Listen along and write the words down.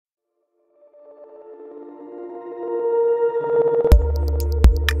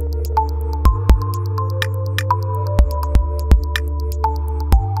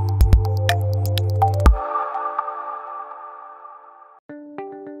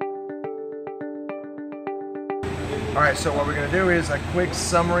All right, so what we're gonna do is a quick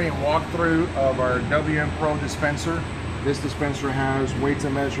summary and walkthrough of our WM Pro dispenser. This dispenser has weights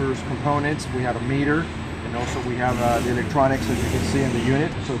and measures components. We have a meter, and also we have the electronics, as you can see in the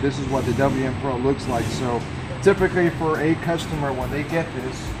unit. So this is what the WM Pro looks like. So typically for a customer, when they get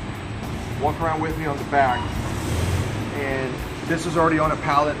this, walk around with me on the back, and this is already on a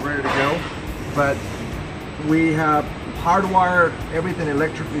pallet ready to go, but we have hardwired everything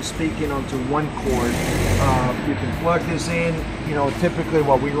electrically speaking onto one cord. You can plug this in. You know, typically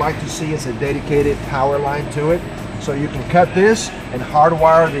what we like to see is a dedicated power line to it. So you can cut this and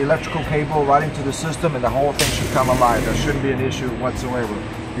hardwire the electrical cable right into the system, and the whole thing should come alive. There shouldn't be an issue whatsoever.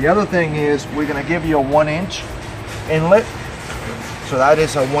 The other thing is we're going to give you a 1-inch inlet. So that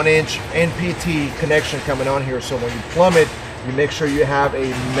is a 1-inch NPT connection coming on here. So when you plumb it, you make sure you have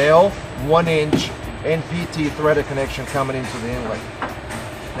a male 1-inch NPT threaded connection coming into the inlet.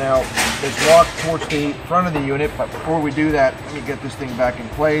 Now let's walk towards the front of the unit, but before we do that, let me get this thing back in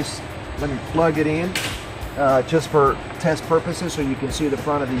place. Let me plug it in just for test purposes so you can see the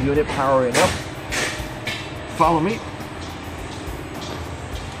front of the unit powering up. Follow me.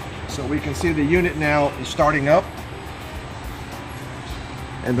 So we can see the unit now is starting up.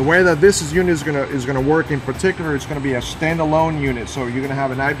 And the way that this unit is gonna work in particular, it's gonna be a standalone unit. So you're gonna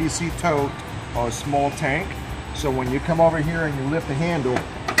have an IBC tote or a small tank. So when you come over here and you lift the handle, you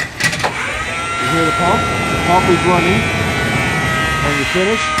hear the pump is running. When you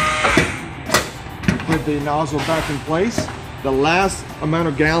finish, you put the nozzle back in place. The last amount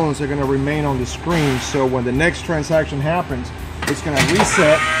of gallons are gonna remain on the screen, so when the next transaction happens, it's gonna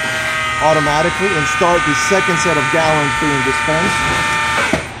reset automatically and start the second set of gallons being dispensed.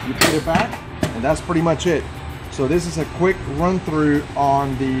 You put it back, and that's pretty much it. So this is a quick run through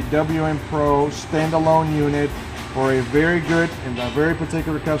on the WM Pro standalone unit for a very good and a very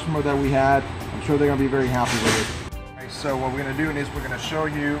particular customer that we had. I'm sure they're gonna be very happy with it. Okay, so what we're gonna do is we're gonna show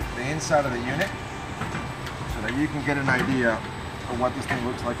you the inside of the unit so that you can get an idea of what this thing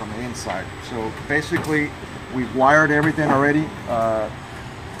looks like on the inside. So basically, we've wired everything already,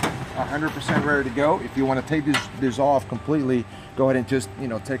 100% ready to go. If you want to take this off completely, go ahead and just, you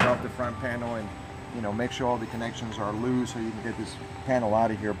know, take off the front panel and, you know, make sure all the connections are loose so you can get this panel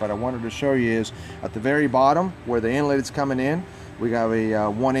out of here. But I wanted to show you is at the very bottom where the inlet is coming in, we got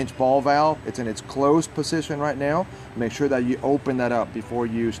a 1-inch ball valve. It's in its closed position right now. Make sure that you open that up before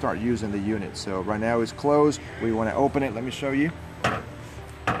you start using the unit. So right now it's closed. We want to open it. Let me show you.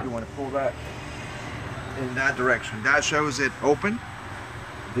 You want to pull that in that direction. That shows it open.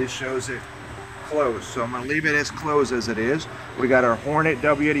 This shows it closed. So I'm going to leave it as closed as it is. We got our Hornet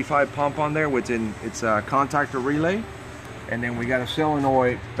W85 pump on there, which it's a contactor relay. And then we got a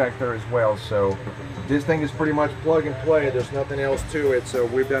solenoid back there as well. So this thing is pretty much plug and play. There's nothing else to it. So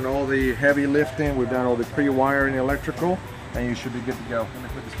we've done all the heavy lifting. We've done all the pre-wiring electrical, and you should be good to go. Let me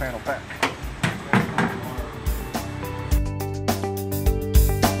put this panel back.